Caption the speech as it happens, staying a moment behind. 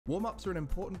Warm-ups are an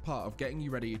important part of getting you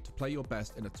ready to play your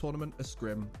best in a tournament, a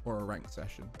scrim, or a ranked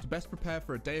session. To best prepare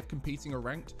for a day of competing or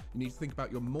ranked, you need to think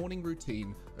about your morning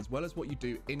routine as well as what you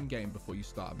do in-game before you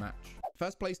start a match.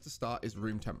 First place to start is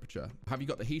room temperature. Have you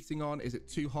got the heating on? Is it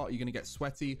too hot? Are you going to get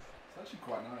sweaty? It's actually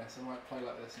quite nice. I might play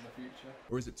like this in the future.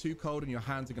 Or is it too cold and your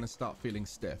hands are going to start feeling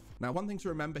stiff? Now, one thing to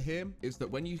remember here is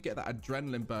that when you get that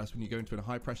adrenaline burst when you go into a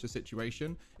high pressure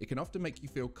situation, it can often make you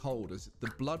feel cold as the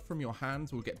blood from your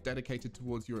hands will get dedicated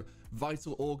towards your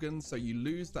vital organs. So you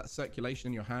lose that circulation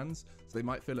in your hands. So they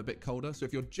might feel a bit colder. So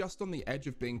if you're just on the edge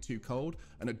of being too cold,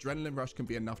 an adrenaline rush can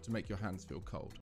be enough to make your hands feel cold.